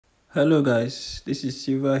Hello guys, this is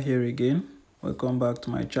Silva here again. Welcome back to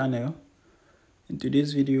my channel. In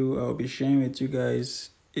today's video, I'll be sharing with you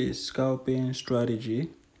guys a scalping strategy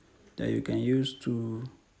that you can use to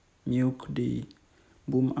milk the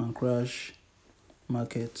boom and crash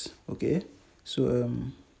market. Okay, so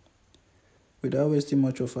without wasting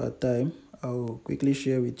much of our time, I'll quickly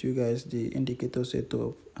share with you guys the indicator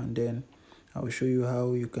setup, and then I'll show you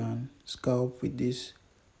how you can scalp with this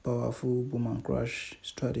powerful boom and crash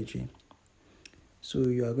strategy. So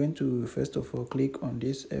you are going to first of all click on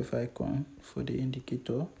this F icon for the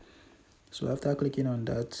indicator. So after clicking on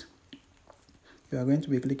that, you are going to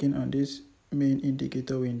be clicking on this main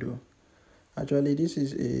indicator window. Actually, this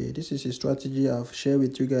is a strategy I've shared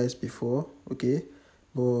with you guys before, okay,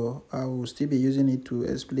 but I will still be using it to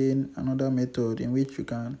explain another method in which you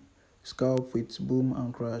can scalp with boom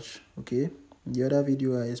and crash. Okay, in the other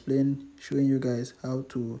video I explained showing you guys how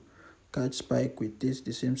to catch spike with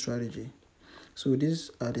the same strategy. So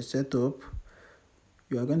these are the setup.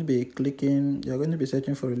 You are going to be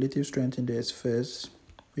searching for relative strength index first,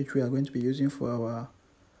 which we are going to be using for our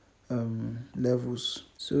levels.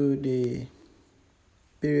 So the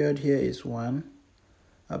period here is 1,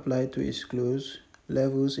 applied to is close,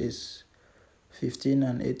 levels is 15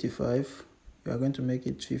 and 85. You are going to make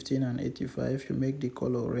it 15 and 85. You make the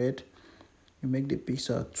color red, you make the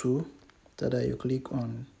pixel 2, after that you click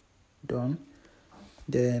on done.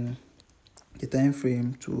 Then the time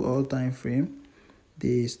frame to all time frame.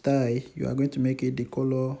 The style, you are going to make it the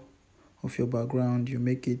color of your background. You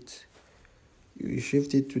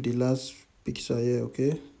shift it to the last pixel here,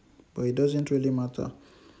 okay, but it doesn't really matter.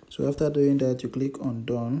 So after doing that, you click on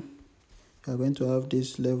done. You are going to have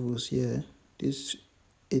these levels here, this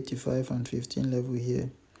 85 and 15 level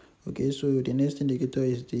here. Okay, so the next indicator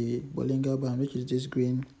is the Bollinger Band, which is this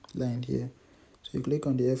green line here. So you click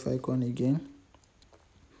on the F icon again.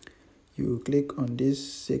 You click on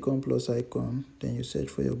this second plus icon, then you search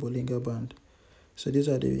for your Bollinger Band. So these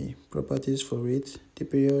are the properties for it. The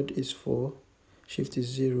period is 4, shift is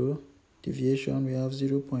 0, deviation we have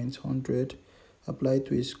 0.100, applied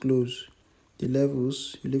to is close. The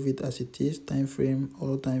levels, you leave it as it is, time frame,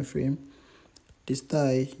 all time frame. The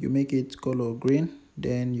style, you make it color green,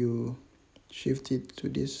 then you shift it to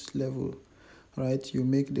this level. Alright, you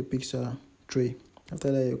make the pixel 3.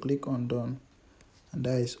 After that, you click on done. And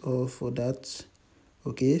that is all for that.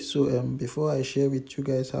 Okay, so before I share with you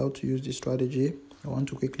guys how to use this strategy, I want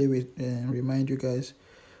to quickly remind you guys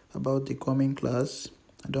about the coming class.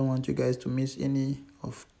 I don't want you guys to miss any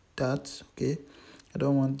of that. Okay, I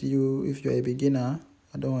don't want you, if you're a beginner,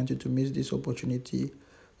 I don't want you to miss this opportunity.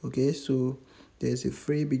 Okay, so there's a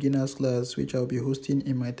free beginners class which I'll be hosting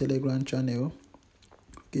in my Telegram channel.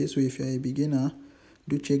 Okay, so if you're a beginner,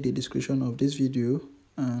 do check the description of this video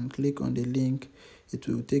and click on the link. It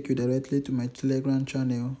will take you directly to my Telegram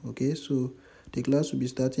channel. Okay, so the class will be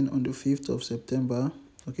starting on the 5th of September.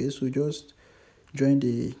 Okay, so just join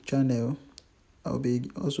the channel. I'll be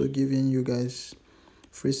also giving you guys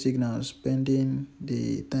free signals pending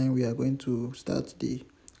the time we are going to start the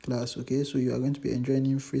class. Okay, so you are going to be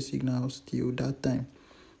enjoying free signals till that time.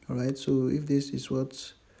 All right, so if this is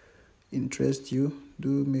what interests you,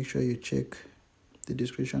 do make sure you check the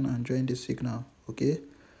description and join the signal. Okay,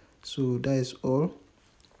 so that is all.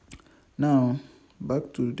 Now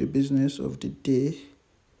back to the business of the day.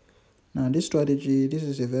 Now this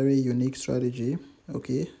is a very unique strategy.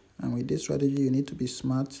 Okay, and with this strategy you need to be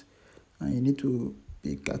smart and you need to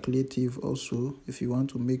be calculative also if you want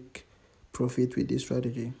to make profit with this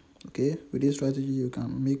strategy. Okay, with this strategy you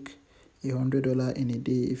can make $100 in a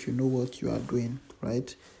day if you know what you are doing.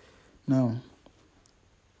 Right, now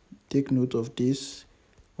take note of this.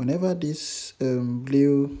 Whenever this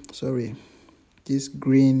this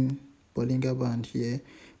green Bollinger Band here,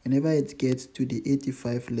 whenever it gets to the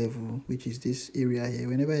 85 level, which is this area here,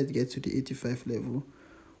 whenever it gets to the 85 level,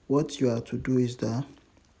 what you are to do is that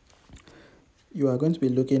you are going to be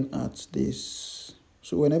looking at this.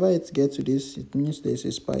 So whenever it gets to this, it means there's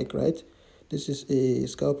a spike, right? This is a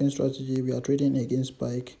scalping strategy. We are trading against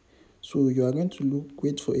spike. So you are going to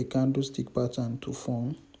wait for a candlestick pattern to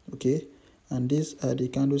form. Okay, and these are the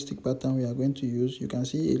candlestick pattern we are going to use. You can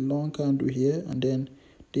see a long candle here and then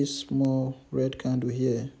this small red candle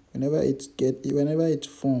here. Whenever it's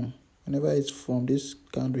formed this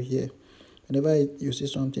candle here, whenever you see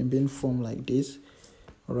something being formed like this,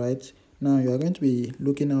 all right, now you are going to be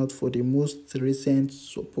looking out for the most recent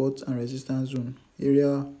support and resistance zone,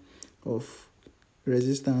 area of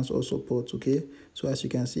resistance or support. Okay, so as you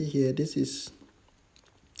can see here, this is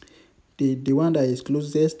the one that is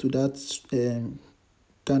closest to that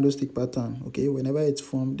candlestick pattern. Okay, whenever it's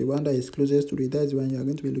formed, the one that is closest to it, that's the one you are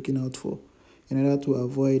going to be looking out for in order to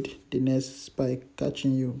avoid the next spike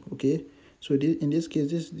catching you. Okay, so in this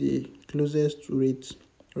case, this is the closest to it,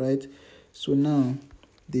 right? So now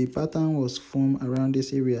the pattern was formed around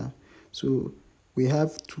this area. So we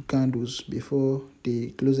have two candles before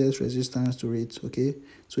the closest resistance to it. Okay,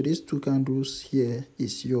 so these two candles here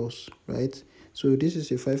is yours, right? So this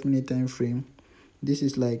is a 5-minute time frame. This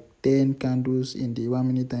is like 10 candles in the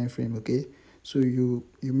 1-minute time frame. Okay, so you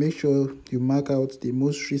make sure you mark out the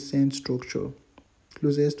most recent structure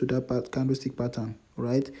closest to that candlestick pattern.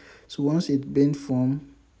 Right, so once it's been formed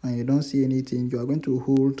and you don't see anything, you are going to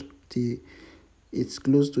hold the it's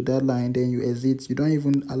close to that line, then you exit. You don't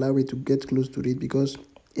even allow it to get close to it, because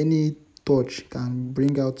any touch can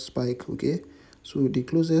bring out spike. Okay, so the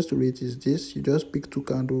closest to it is this. You just pick two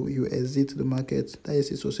candle, you exit the market. That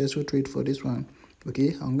is a successful trade for this one.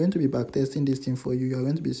 Okay, I'm going to be back testing this thing for you. You are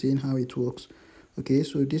going to be seeing how it works. Okay,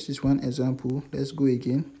 so this is one example. Let's go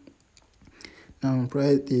again. Now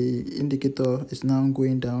the indicator is now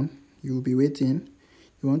going down. You will be waiting.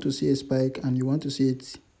 You want to see a spike and you want to see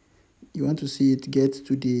it get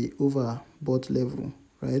to the overbought level,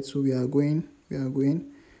 right? So we are going,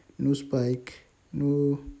 no spike,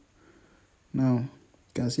 no. Now you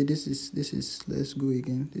can see this is let's go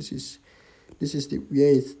again. This is the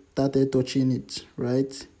where it started touching it,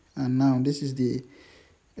 right? And now this is the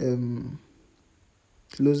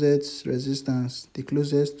closest resistance, the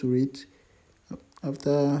closest to it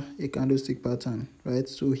after a candlestick pattern, right?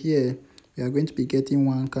 So here we are going to be getting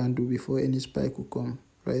one candle before any spike will come,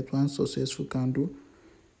 right? One successful candle.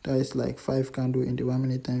 That is like 5 candle in the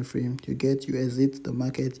 1-minute time frame. You exit the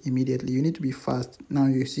market immediately. You need to be fast. Now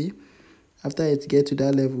you see, after it gets to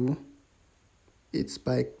that level, it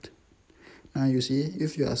spiked. Now you see,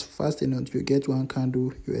 if you are fast enough, you get one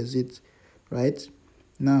candle, you exit, right?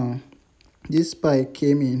 Now this spike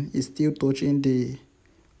came in, is still touching the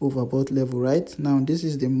overbought level, right? Now this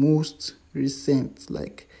is the most recent,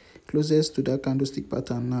 like closest to that candlestick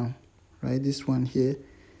pattern now, right? This one here.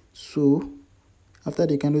 So after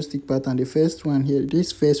the candlestick pattern, the first one here,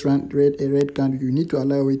 this first red candle, you need to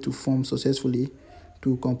allow it to form successfully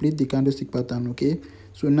to complete the candlestick pattern. Okay,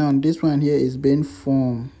 so now this one here is being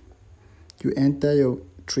formed. You enter your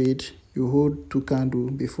trade, you hold 2 candles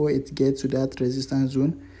before it gets to that resistance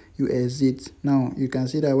zone, you exit. Now you can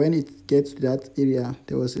see that when it gets to that area,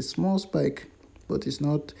 there was a small spike, but it's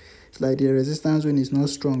like the resistance zone is not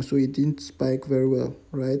strong, so it didn't spike very well,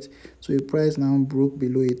 right? So the price now broke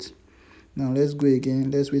below it. Now let's go again.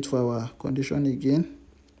 Let's wait for our condition again.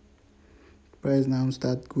 Price now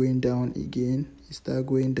start going down again. It start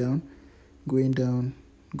going down, going down,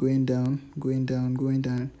 going down, going down, going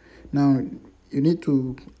down. Now you need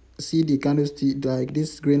to see the candlestick, like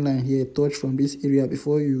this green line here, touch from this area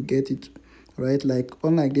before you get it, right? Like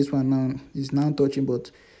unlike this one now, it's now touching, but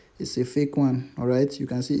it's a fake one. All right, you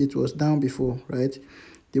can see it was down before, right?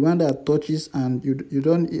 The one that touches and you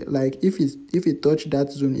don't like, if it touch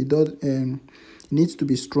that zone, it does it needs to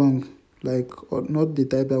be strong, like, or not the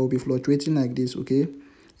type that will be fluctuating like this. Okay,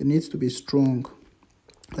 it needs to be strong.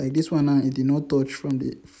 Like this one now, it did not touch from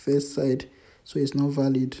the first side, so it's not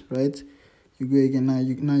valid, right? You go again.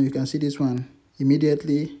 Now you can see this one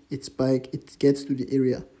immediately it spike, it gets to the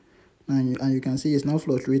area now, and you can see it's not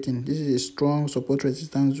fluctuating. This is a strong support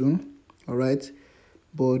resistance zone, all right?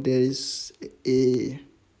 But there is a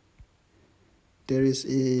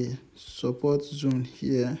support zone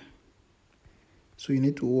here, so you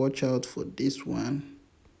need to watch out for this one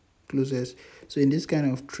closest. So in this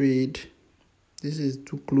kind of trade, this is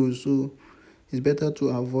too close, so it's better to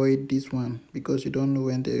avoid this one, because you don't know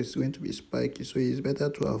when there is going to be spiky, so it's better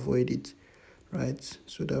to avoid it, right?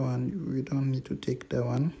 So that one, we don't need to take that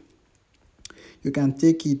one. You can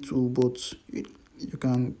take it too, but you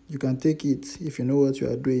can take it if you know what you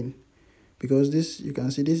are doing, because this, you can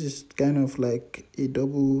see this is kind of like a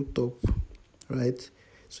double top, right?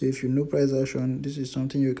 So if you know price action, this is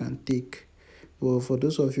something you can take. But for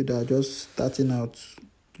those of you that are just starting out,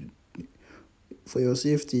 for your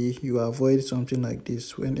safety, you avoid something like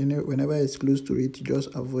this. Whenever it's close to it, you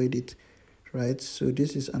just avoid it, right? So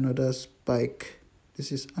this is another spike.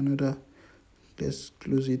 This is another, let's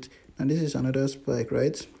close it, and this is another spike,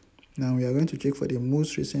 right? Now we are going to check for the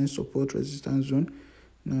most recent support resistance zone.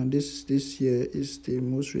 Now this here is the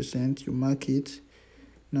most recent. You mark it.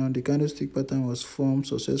 Now the candlestick pattern was formed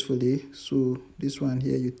successfully, so this one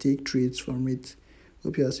here, you take trades from it.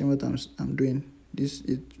 Hope you are seeing what I'm doing.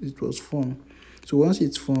 It was formed. So once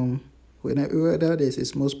it's formed, whether there's a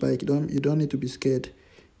small spike, you don't need to be scared.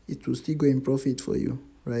 It will still go in profit for you,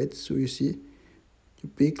 right? So you see, you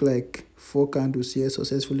pick like 4 candles here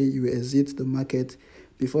successfully, you exit the market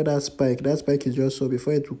before that spike you just saw.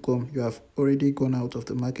 Before it will come, you have already gone out of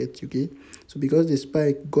the market. Okay, so because the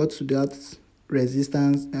spike got to that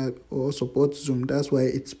resistance or support zone, that's why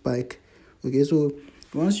it spiked. Okay, so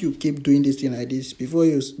once you keep doing this thing like this, before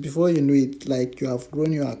you know it, like you have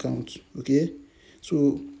grown your account. Okay,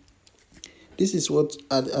 so this is what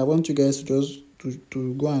I want you guys to just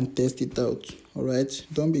to go and test it out. All right,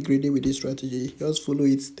 don't be greedy with this strategy, just follow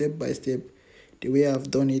it step by step the way I've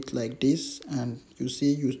done it like this, and you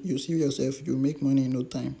see yourself, you make money in no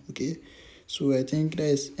time. Okay, so I think that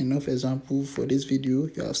is enough example for this video.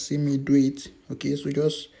 You have seen me do it. Okay, so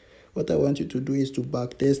just what I want you to do is to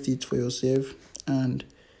back test it for yourself and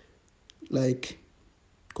like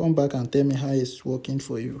come back and tell me how it's working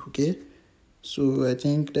for you. Okay, so I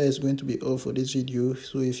think that is going to be all for this video.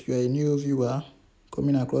 So if you are a new viewer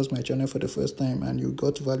coming across my channel for the first time and you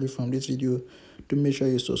got value from this video, do make sure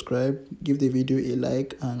you subscribe, give the video a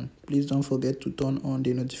like, and please don't forget to turn on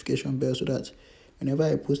the notification bell so that whenever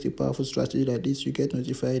I post a powerful strategy like this, you get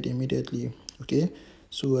notified immediately. Okay,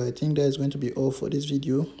 so I think that is going to be all for this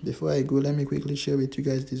video. Before I go, let me quickly share with you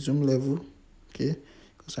guys the zoom level. Okay,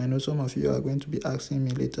 because I know some of you are going to be asking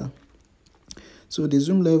me later. So the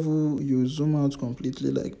zoom level, you zoom out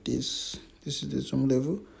completely like this. This is the zoom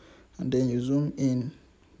level, and then you zoom in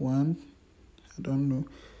one, I don't know,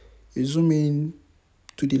 you zoom in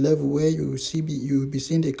to the level where you will be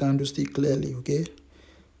seeing the candlestick clearly. Okay,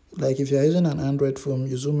 like if you are using an Android phone,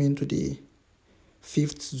 you zoom into the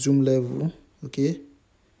 5th zoom level. Okay,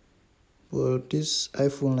 but this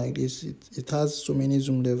iPhone like this, it has so many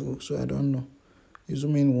zoom levels, so I don't know. You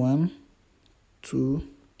zoom in 1, 2,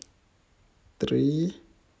 3,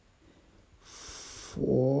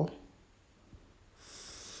 4,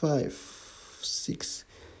 5, 6.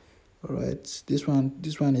 All right, this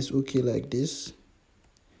one is okay like this,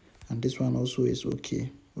 and this one also is okay.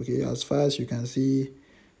 Okay, as far as you can see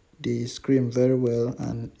the screen very well,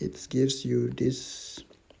 and it gives you this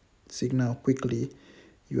signal quickly,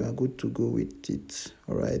 you are good to go with it.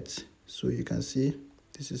 All right, so you can see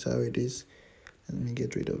this is how it is. Let me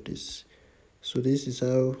get rid of this. So this is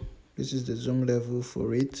the zoom level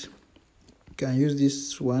for it. You can use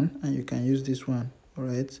this one and you can use this one. All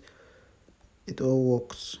right, it all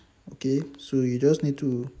works. Okay, so you just need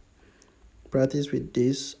to practice with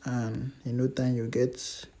this, and in no time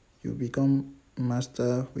you become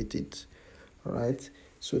master with it. All right,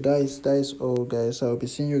 so that is all, guys. I'll be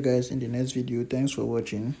seeing you guys in the next video. Thanks for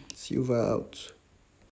watching. Silver out.